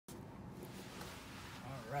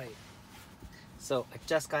Alright, so I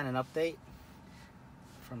just got an update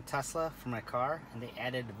from Tesla for my car, and they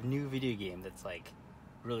added a new video game that's like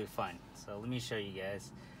really fun. So let me show you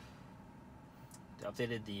guys. They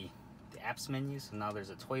updated the apps menu, so now there's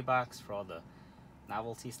a toy box for all the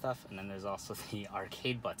novelty stuff, and then there's also the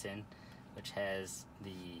arcade button, which has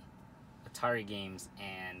the Atari games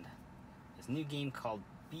and this new game called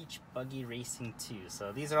Beach Buggy Racing 2.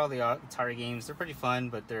 So these are all the Atari games. They're pretty fun,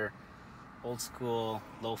 but they're old school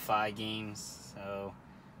lo-fi games. So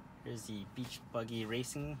here's the Beach Buggy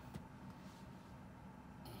Racing,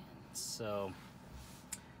 and so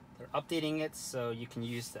they're updating it so you can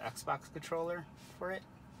use the Xbox controller for it,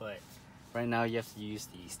 but right now you have to use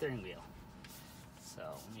the steering wheel. So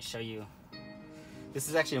let me show you. This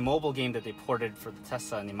is actually a mobile game that they ported for the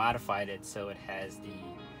Tesla, and they modified it so it has the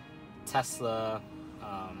Tesla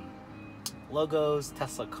logos,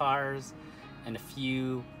 Tesla cars, and a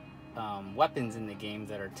few weapons in the game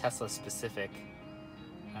that are Tesla specific.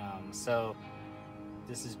 So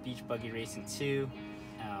this is Beach Buggy Racing 2.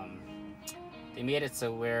 They made it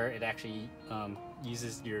so where it actually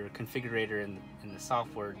uses your configurator in the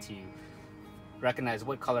software to recognize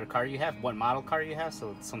what color car you have, what model car you have.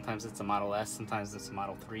 So sometimes it's a Model S, sometimes it's a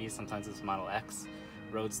Model 3, sometimes it's a Model X,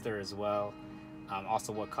 Roadster as well.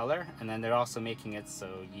 Also what color, and then they're also making it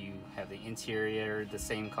so you have the interior the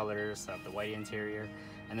same colors, so the white interior,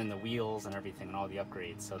 and then the wheels and everything and all the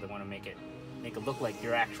upgrades. So they want to make it look like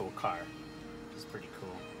your actual car, which is pretty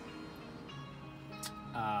cool.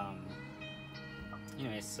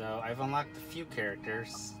 Anyway, so I've unlocked a few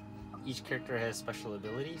characters. Each character has special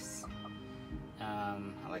abilities. I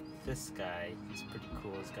like this guy. He's pretty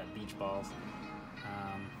cool. He's got beach balls.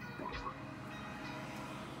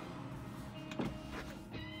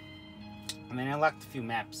 And then I unlocked a few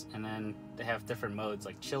maps, and then they have different modes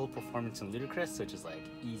like chill, performance, and ludicrous, which is like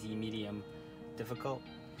easy, medium, difficult.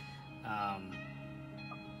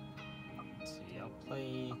 Let's see, I'll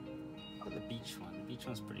play the beach one. The beach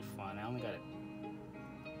one's pretty fun. I only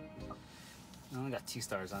got 2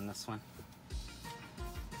 stars on this one.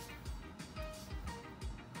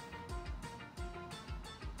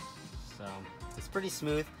 So it's pretty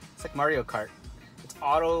smooth. It's like Mario Kart. It's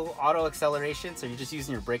auto acceleration, so you're just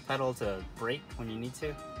using your brake pedal to brake when you need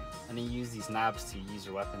to, and then you use these knobs to use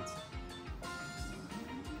your weapons.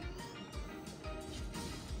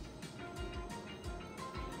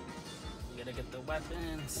 You gotta get the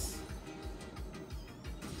weapons.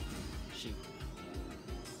 Shoot.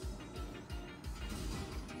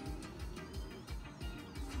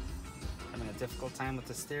 Having a difficult time with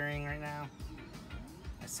the steering right now.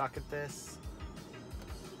 I suck at this.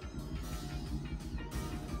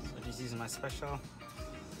 So just using my special.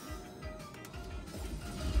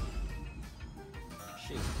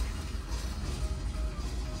 Shoot.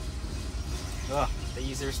 Ugh, they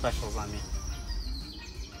use their specials on me.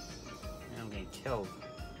 And I'm getting killed.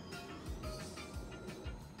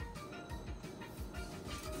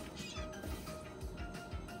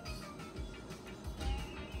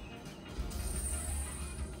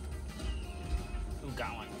 Ooh,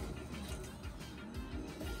 got one.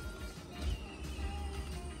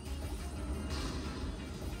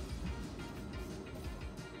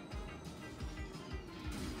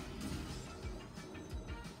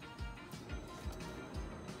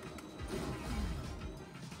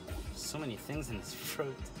 So many things in this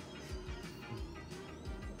fruit.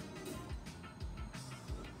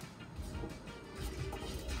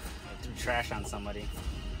 I threw trash on somebody.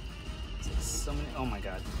 It's like so many. Oh my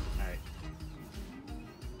god. Alright.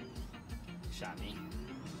 Shot me.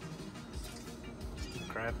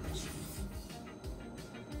 Crap.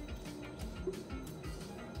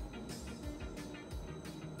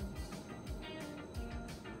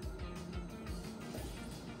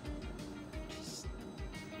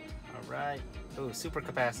 Alright. Ooh, super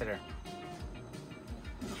capacitor.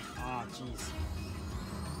 Oh, jeez.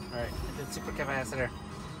 Alright, I did super capacitor.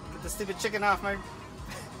 Get the stupid chicken off my...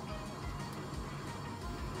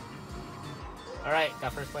 Alright,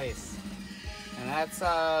 got first place. And that's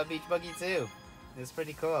Beach Buggy 2. It's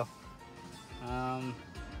pretty cool.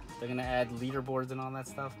 They're gonna add leaderboards and all that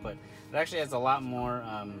stuff, but it actually has a lot more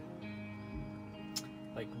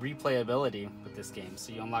like replayability with this game.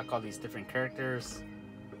 So you unlock all these different characters.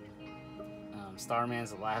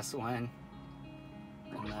 Starman's the last one,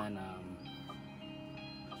 and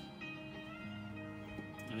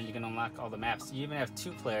then you can unlock all the maps. You even have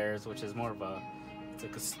 2 players, which is more of it's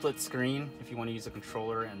like a split screen if you want to use a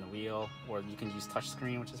controller and the wheel, or you can use touch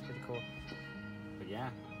screen, which is pretty cool. But yeah,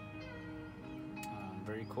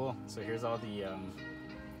 very cool. So here's all the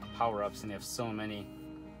power-ups, and they have so many.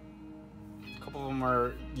 A couple of them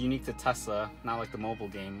are unique to Tesla, not like the mobile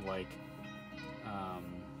game. Like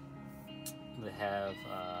they have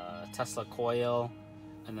Tesla coil,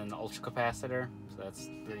 and then the ultra capacitor. So that's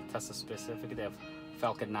very Tesla specific. They have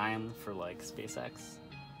Falcon 9 for like SpaceX.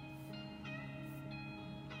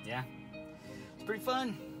 Yeah, it's pretty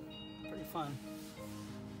fun. Pretty fun.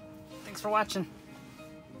 Thanks for watching.